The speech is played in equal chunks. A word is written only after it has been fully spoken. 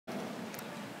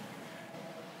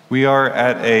We are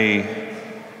at a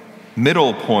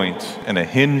middle point and a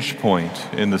hinge point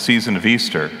in the season of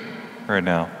Easter right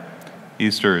now.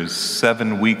 Easter is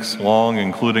 7 weeks long,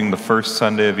 including the first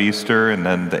Sunday of Easter, and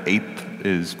then the 8th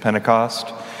is Pentecost.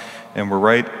 And we're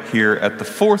right here at the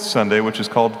 4th Sunday, which is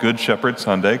called Good Shepherd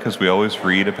Sunday, because we always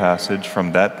read a passage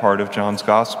from that part of John's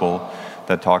Gospel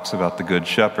that talks about the Good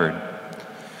Shepherd.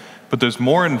 But there's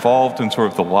more involved in sort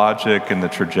of the logic and the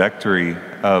trajectory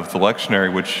of the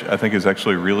lectionary, which I think is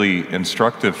actually really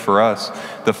instructive for us.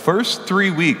 The first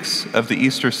 3 weeks of the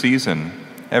Easter season,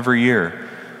 every year,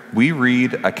 we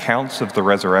read accounts of the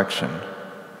resurrection,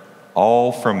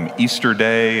 all from Easter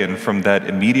Day and from that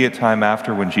immediate time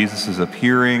after when Jesus is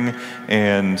appearing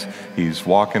and he's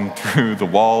walking through the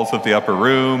walls of the upper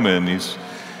room and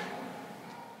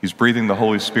he's breathing the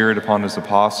Holy Spirit upon his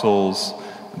apostles.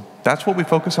 That's what we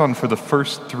focus on for the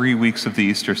first 3 weeks of the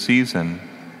Easter season.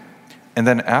 And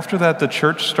then after that, the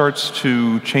church starts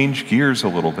to change gears a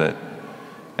little bit.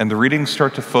 And the readings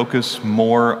start to focus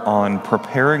more on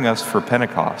preparing us for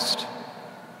Pentecost.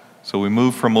 So we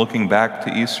move from looking back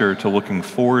to Easter to looking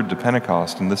forward to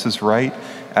Pentecost. And this is right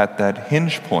at that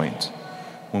hinge point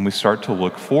when we start to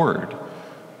look forward.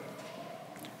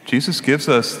 Jesus gives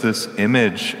us this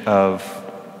image of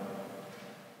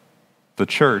the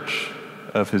church,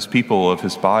 of his people, of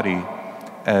his body,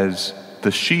 as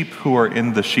the sheep who are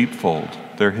in the sheepfold.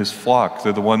 They're his flock.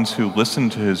 They're the ones who listen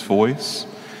to his voice,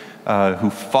 who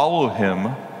follow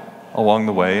him along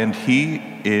the way, and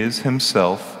he is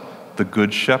himself the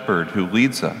good shepherd who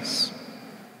leads us.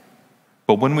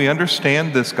 But when we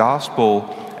understand this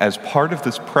gospel as part of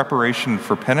this preparation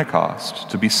for Pentecost,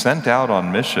 to be sent out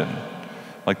on mission,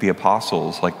 like the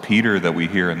apostles, like Peter that we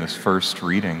hear in this first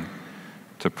reading,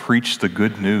 to preach the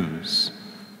good news,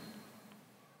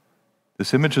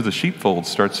 this image of the sheepfold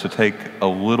starts to take a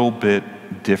little bit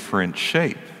different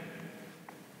shape.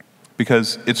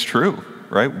 Because it's true,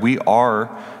 right? We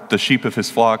are the sheep of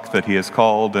his flock that he has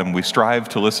called, and we strive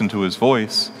to listen to his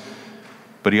voice.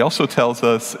 But he also tells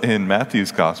us in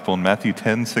Matthew's gospel, in Matthew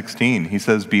 10:16, he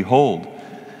says, "Behold,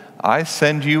 I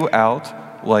send you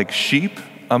out like sheep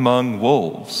among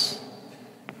wolves."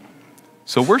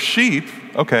 So we're sheep.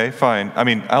 Okay, fine. I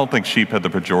mean, I don't think sheep had the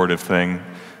pejorative thing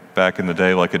back in the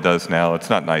day like it does now. It's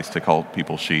not nice to call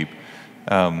people sheep.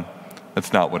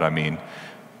 That's not what I mean.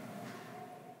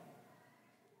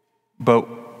 But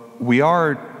we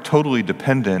are totally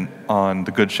dependent on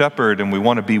the Good Shepherd, and we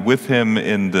want to be with him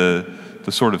in the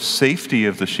sort of safety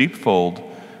of the sheepfold.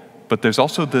 But there's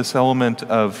also this element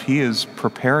of he is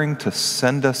preparing to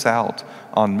send us out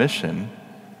on mission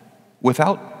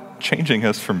without changing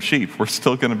us from sheep. We're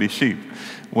still going to be sheep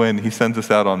when he sends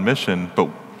us out on mission, but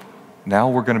now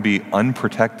we're going to be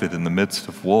unprotected in the midst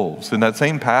of wolves. In that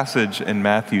same passage in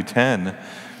Matthew 10,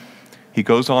 he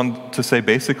goes on to say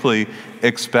basically,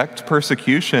 expect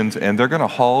persecutions, and they're going to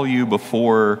haul you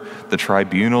before the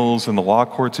tribunals and the law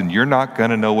courts, and you're not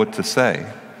going to know what to say.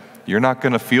 You're not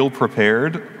going to feel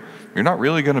prepared. You're not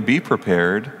really going to be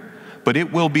prepared, but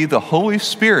it will be the Holy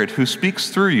Spirit who speaks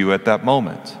through you at that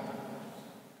moment.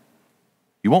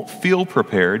 You won't feel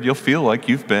prepared. You'll feel like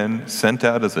you've been sent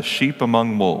out as a sheep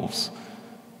among wolves,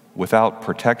 without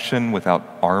protection, without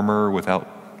armor, without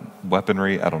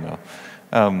weaponry. I don't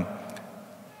know.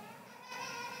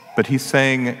 But he's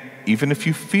saying, even if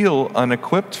you feel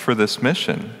unequipped for this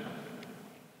mission,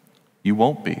 you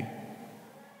won't be,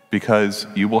 because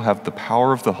you will have the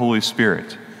power of the Holy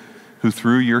Spirit, who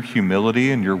through your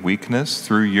humility and your weakness,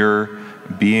 through your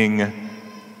being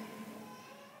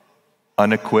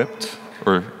unequipped,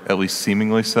 or at least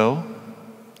seemingly so,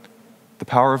 the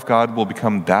power of God will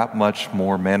become that much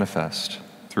more manifest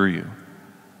through you.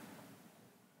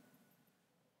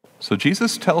 So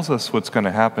Jesus tells us what's going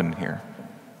to happen here.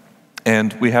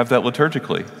 And we have that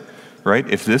liturgically, right?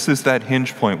 If this is that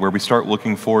hinge point where we start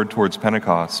looking forward towards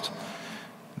Pentecost,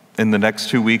 in the next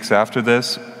 2 weeks after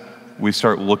this, we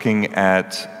start looking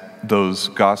at those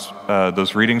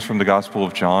readings from the Gospel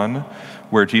of John,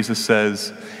 where Jesus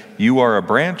says, "You are a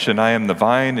branch and I am the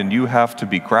vine, and you have to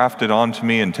be grafted onto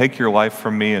me and take your life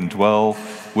from me and dwell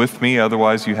with me,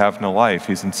 otherwise you have no life."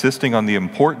 He's insisting on the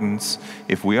importance,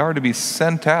 if we are to be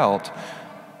sent out,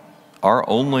 our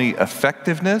only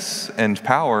effectiveness and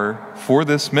power for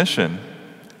this mission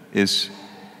is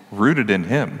rooted in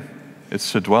him.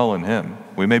 It's to dwell in him.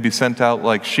 We may be sent out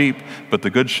like sheep, but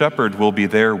the Good Shepherd will be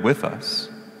there with us.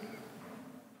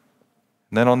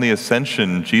 And then on the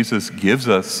ascension, Jesus gives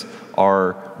us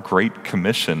our Great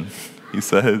Commission. He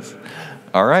says,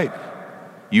 "All right,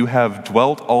 you have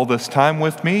dwelt all this time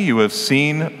with me. You have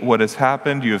seen what has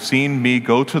happened. You have seen me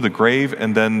go to the grave,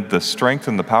 and then the strength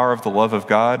and the power of the love of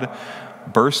God.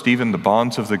 burst even the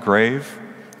bonds of the grave.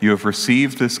 You have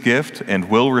received this gift and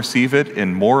will receive it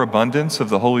in more abundance of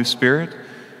the Holy Spirit.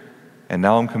 And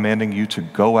now I'm commanding you to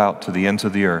go out to the ends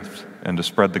of the earth and to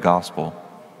spread the gospel.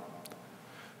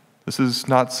 This is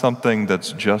not something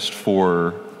that's just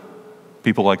for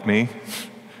people like me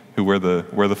who wear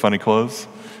the funny clothes.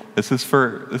 This is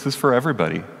for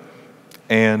everybody.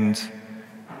 And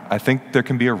I think there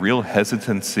can be a real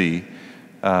hesitancy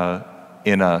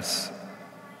in us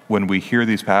when we hear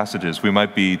these passages. We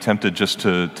might be tempted just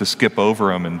to skip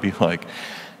over them and be like,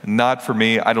 not for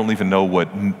me. I don't even know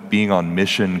what being on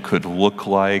mission could look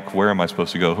like. Where am I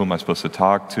supposed to go? Who am I supposed to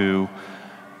talk to?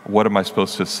 What am I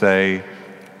supposed to say?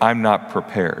 I'm not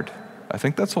prepared. I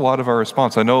think that's a lot of our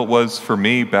response. I know it was for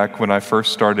me back when I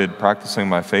first started practicing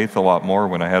my faith a lot more,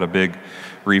 when I had a big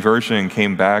reversion and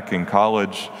came back in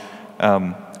college.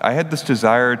 I had this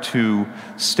desire to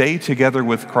stay together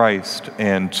with Christ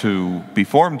and to be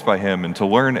formed by Him and to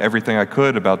learn everything I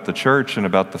could about the church and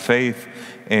about the faith,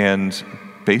 and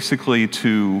basically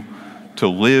to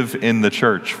live in the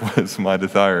church was my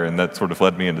desire, and that sort of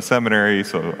led me into seminary,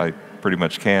 so I pretty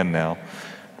much can now.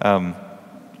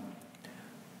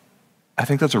 I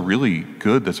think that's a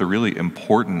really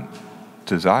important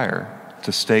desire,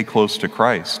 to stay close to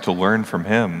Christ, to learn from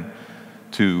Him,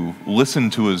 to listen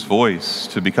to His voice,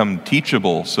 to become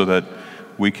teachable so that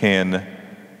we can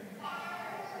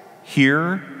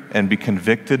hear and be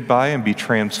convicted by and be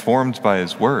transformed by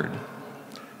His word.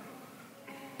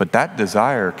 But that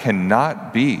desire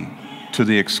cannot be to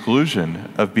the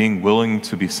exclusion of being willing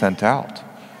to be sent out.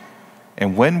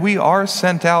 And when we are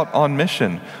sent out on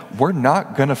mission, we're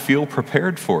not going to feel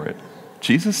prepared for it.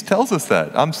 Jesus tells us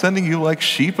that. I'm sending you like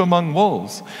sheep among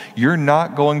wolves. You're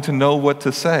not going to know what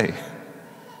to say.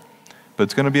 But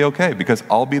it's going to be okay, because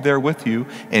I'll be there with you,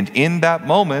 and in that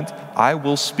moment, I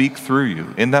will speak through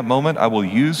you. In that moment, I will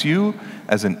use you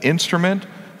as an instrument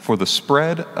for the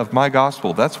spread of my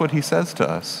gospel. That's what He says to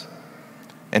us.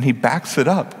 And He backs it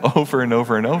up over and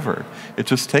over and over. It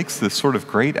just takes this sort of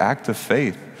great act of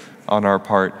faith on our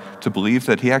part to believe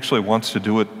that He actually wants to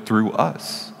do it through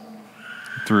us,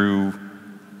 through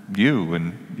you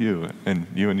and you and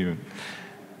you and you.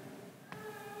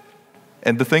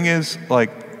 And the thing is,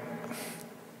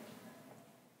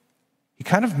 He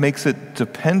kind of makes it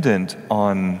dependent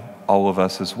on all of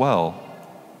us as well.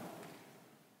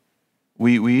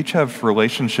 We each have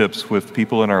relationships with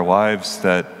people in our lives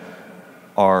that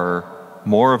are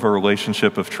more of a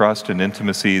relationship of trust and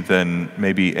intimacy than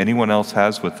maybe anyone else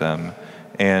has with them.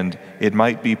 And it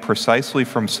might be precisely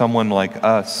from someone like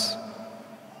us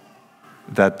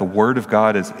that the Word of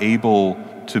God is able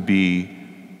to be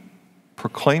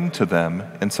proclaimed to them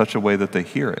in such a way that they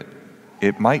hear it.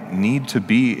 It might need to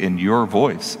be in your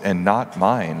voice and not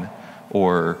mine,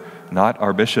 or not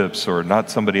our bishop's, or not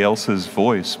somebody else's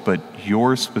voice, but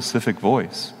your specific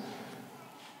voice.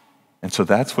 And so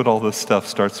that's what all this stuff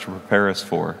starts to prepare us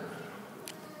for,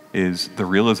 is the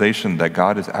realization that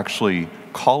God is actually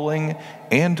calling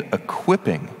and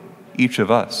equipping each of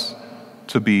us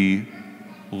to be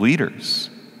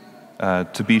leaders,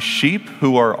 to be sheep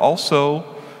who are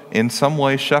also in some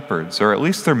way shepherds, or at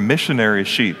least they're missionary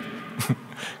sheep.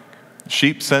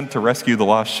 Sheep sent to rescue the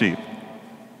lost sheep.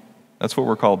 That's what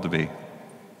we're called to be.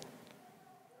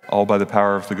 All by the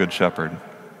power of the Good Shepherd.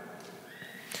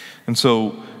 And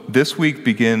so this week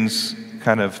begins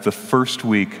kind of the first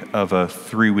week of a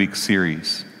 3-week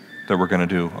series that we're going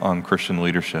to do on Christian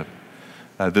leadership.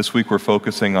 This week we're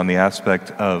focusing on the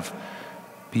aspect of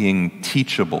being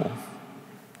teachable.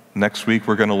 Next week,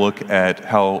 we're going to look at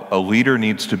how a leader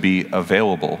needs to be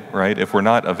available, right? If we're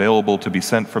not available to be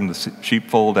sent from the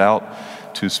sheepfold out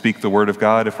to speak the word of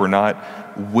God, if we're not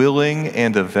willing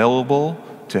and available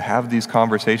to have these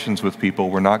conversations with people,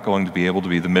 we're not going to be able to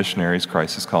be the missionaries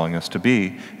Christ is calling us to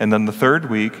be. And then the third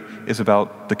week is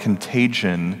about the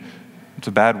contagion. It's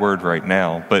a bad word right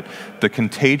now, but the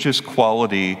contagious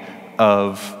quality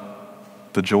of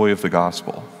the joy of the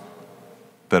gospel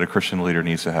that a Christian leader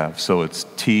needs to have. So it's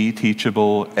T,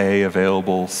 teachable, A,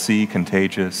 available, C,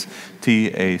 contagious,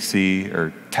 TAC,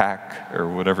 or TAC, or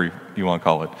whatever you want to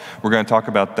call it. We're going to talk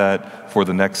about that for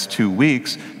the next 2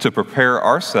 weeks to prepare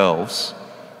ourselves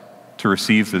to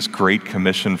receive this great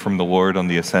commission from the Lord on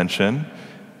the ascension,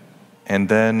 and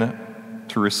then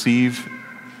to receive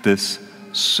this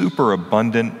super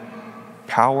abundant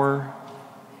power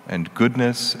and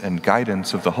goodness and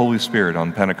guidance of the Holy Spirit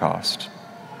on Pentecost,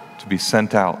 to be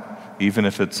sent out, even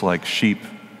if it's like sheep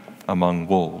among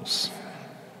wolves.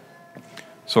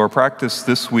 So our practice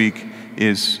this week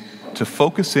is to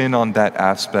focus in on that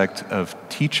aspect of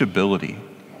teachability.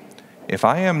 If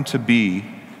I am to be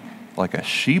like a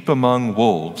sheep among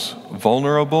wolves,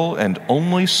 vulnerable and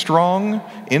only strong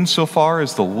insofar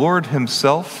as the Lord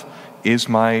himself is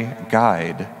my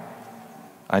guide.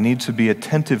 I need to be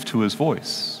attentive to his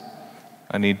voice.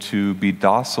 I need to be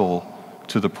docile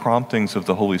to the promptings of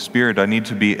the Holy Spirit. I need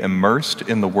to be immersed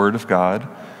in the Word of God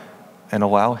and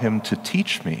allow him to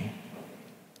teach me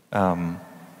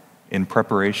in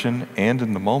preparation and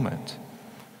in the moment.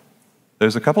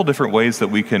 There's a couple different ways that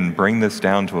we can bring this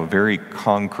down to a very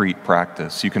concrete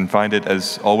practice. You can find it,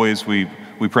 as always, we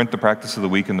print the practice of the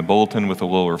week in the bulletin with a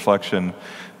little reflection,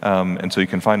 and so you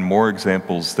can find more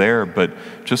examples there, but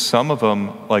just some of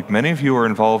them, like many of you are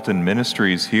involved in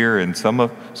ministries here, and some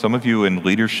of you in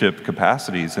leadership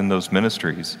capacities in those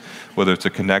ministries, whether it's a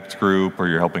connect group, or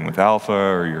you're helping with Alpha,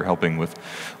 or you're helping with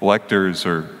lectors,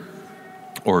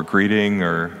 or greeting,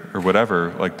 or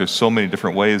whatever. Like, there's so many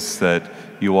different ways that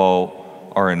you all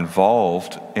are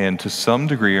involved, and to some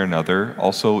degree or another,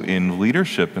 also in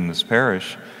leadership in this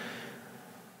parish.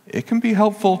 It can be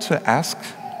helpful to ask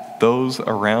those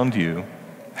around you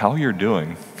how you're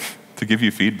doing, to give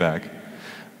you feedback.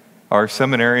 Our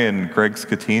seminarian, Greg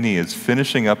Scatini, is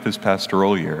finishing up his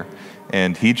pastoral year,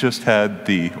 and he just had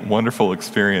the wonderful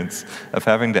experience of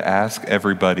having to ask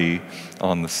everybody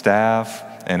on the staff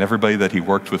and everybody that he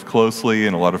worked with closely,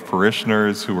 and a lot of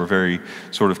parishioners who were very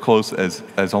sort of close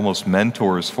as almost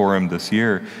mentors for him this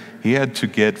year. He had to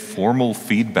get formal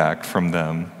feedback from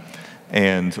them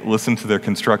and listen to their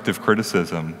constructive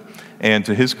criticism. And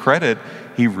to his credit,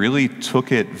 he really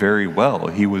took it very well.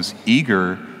 He was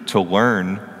eager to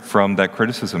learn from that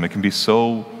criticism. It can be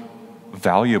so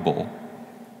valuable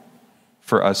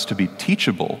for us to be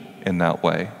teachable in that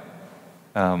way.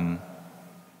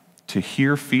 To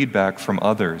hear feedback from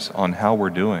others on how we're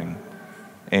doing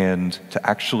and to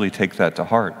actually take that to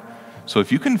heart. So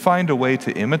if you can find a way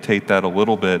to imitate that a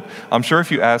little bit, I'm sure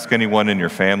if you ask anyone in your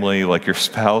family, like your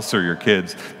spouse or your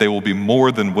kids, they will be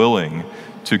more than willing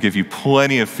to give you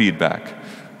plenty of feedback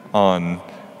on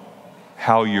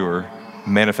how you're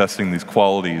manifesting these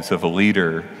qualities of a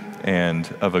leader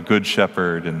and of a good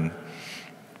shepherd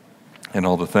and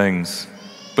all the things.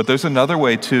 But there's another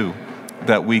way too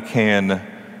that we can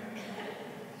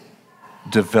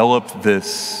develop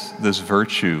this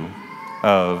virtue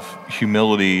of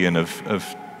humility and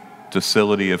of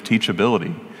docility, of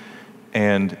teachability.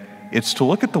 And it's to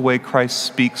look at the way Christ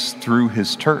speaks through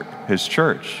his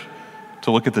church,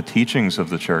 to look at the teachings of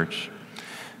the church.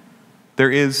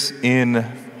 There is in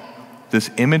this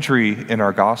imagery in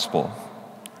our gospel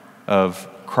of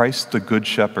Christ the Good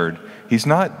Shepherd, he's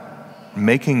not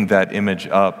making that image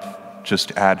up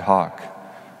just ad hoc.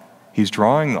 He's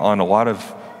drawing on a lot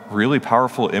of really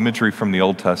powerful imagery from the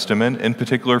Old Testament, in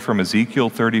particular from Ezekiel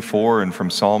 34 and from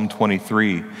Psalm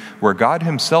 23, where God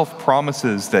himself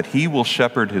promises that he will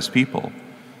shepherd his people.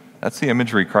 That's the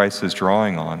imagery Christ is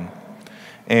drawing on.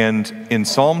 And in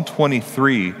Psalm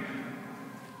 23,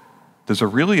 there's a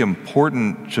really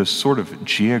important just sort of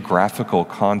geographical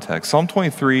context. Psalm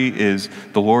 23 is,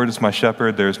 the Lord is my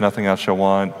shepherd, there is nothing I shall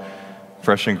want.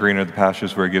 Fresh and green are the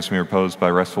pastures where he gives me repose. By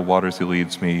restful waters he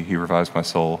leads me. He revives my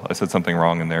soul. I said something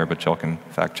wrong in there, but y'all can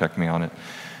fact check me on it.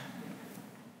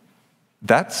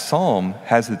 That psalm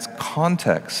has its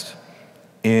context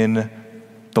in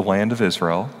the land of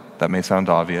Israel. That may sound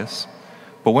obvious.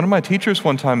 But one of my teachers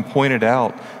one time pointed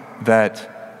out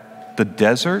that the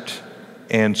desert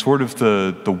and sort of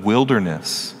the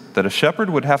wilderness that a shepherd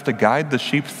would have to guide the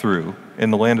sheep through in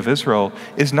the land of Israel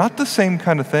is not the same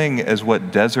kind of thing as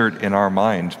what desert in our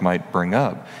mind might bring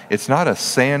up. It's not a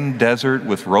sand desert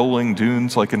with rolling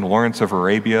dunes like in Lawrence of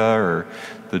Arabia or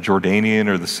the Jordanian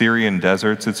or the Syrian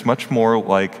deserts. It's much more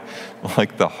like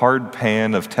the hard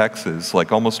pan of Texas,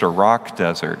 like almost a rock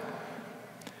desert.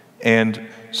 And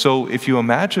so if you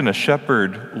imagine a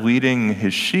shepherd leading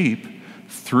his sheep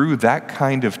through that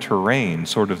kind of terrain,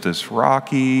 sort of this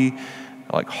rocky,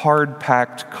 like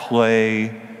hard-packed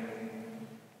clay,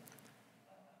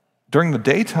 during the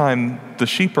daytime, the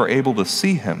sheep are able to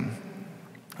see him,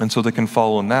 and so they can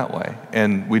follow in that way.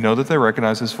 And we know that they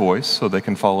recognize his voice, so they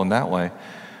can follow in that way.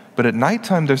 But at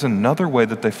nighttime, there's another way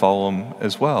that they follow him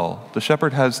as well. The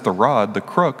shepherd has the rod, the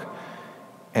crook,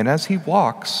 and as he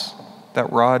walks, that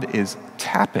rod is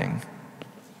tapping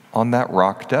on that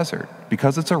rock desert.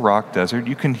 Because it's a rock desert,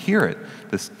 you can hear it,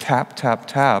 this tap, tap,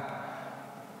 tap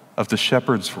of the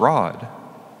shepherd's rod,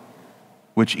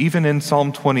 which even in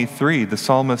Psalm 23, the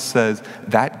psalmist says,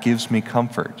 that gives me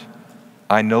comfort.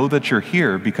 I know that you're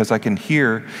here because I can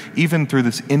hear even through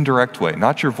this indirect way,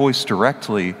 not your voice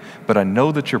directly, but I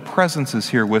know that your presence is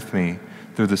here with me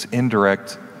through this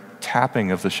indirect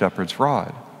tapping of the shepherd's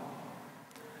rod.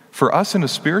 For us in a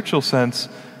spiritual sense,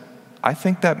 I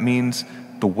think that means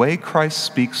the way Christ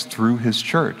speaks through his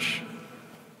church.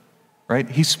 Right?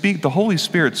 The Holy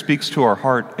Spirit speaks to our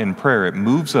heart in prayer. It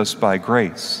moves us by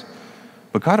grace.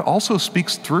 But God also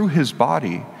speaks through his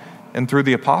body and through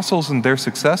the apostles and their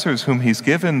successors whom he's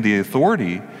given the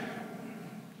authority.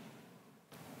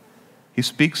 He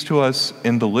speaks to us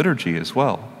in the liturgy as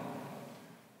well.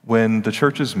 When the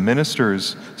church's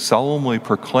ministers solemnly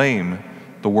proclaim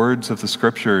the words of the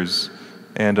scriptures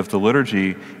and of the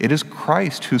liturgy, it is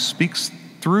Christ who speaks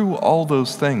through all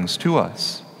those things to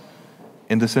us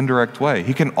in this indirect way.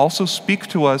 He can also speak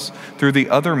to us through the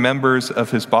other members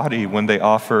of his body when they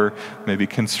offer maybe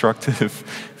constructive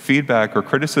feedback or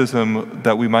criticism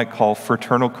that we might call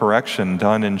fraternal correction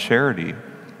done in charity.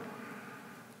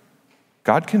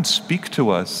 God can speak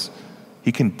to us.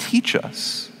 He can teach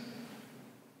us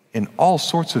in all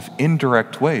sorts of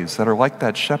indirect ways that are like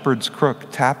that shepherd's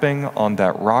crook tapping on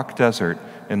that rock desert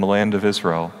in the land of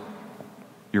Israel.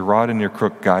 Your rod and your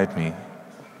crook guide me.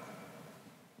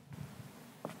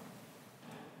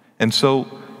 And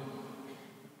so,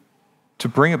 to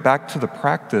bring it back to the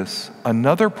practice,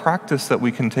 another practice that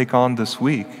we can take on this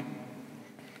week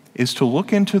is to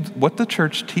look into what the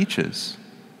church teaches.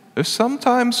 There's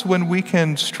sometimes when we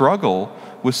can struggle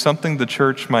with something the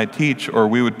church might teach, or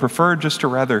we would prefer just to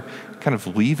rather kind of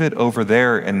leave it over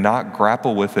there and not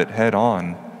grapple with it head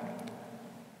on.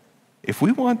 If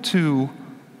we want to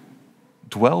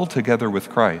dwell together with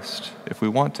Christ, if we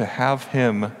want to have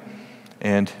him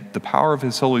and the power of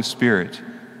his Holy Spirit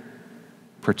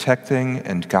protecting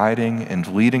and guiding and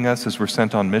leading us as we're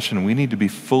sent on mission, we need to be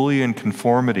fully in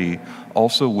conformity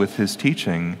also with his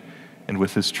teaching and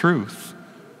with his truth,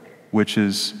 which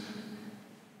is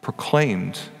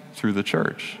proclaimed through the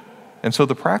church. And so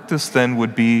the practice then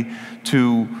would be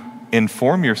to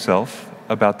inform yourself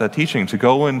about that teaching, to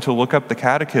go and to look up the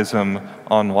catechism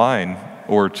online,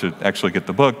 or to actually get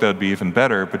the book, that would be even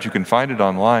better, but you can find it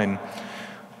online,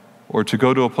 or to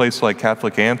go to a place like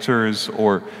Catholic Answers,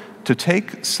 or to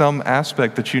take some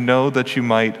aspect that you know that you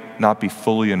might not be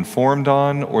fully informed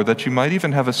on, or that you might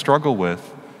even have a struggle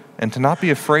with, and to not be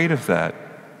afraid of that,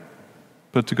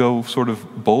 but to go sort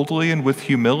of boldly and with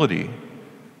humility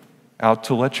out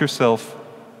to let yourself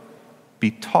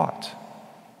be taught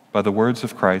by the words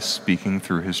of Christ speaking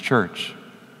through his church,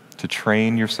 to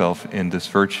train yourself in this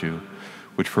virtue,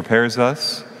 which prepares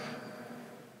us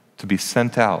to be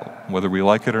sent out, whether we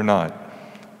like it or not,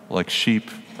 like sheep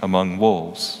among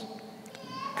wolves,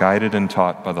 guided and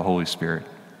taught by the Holy Spirit.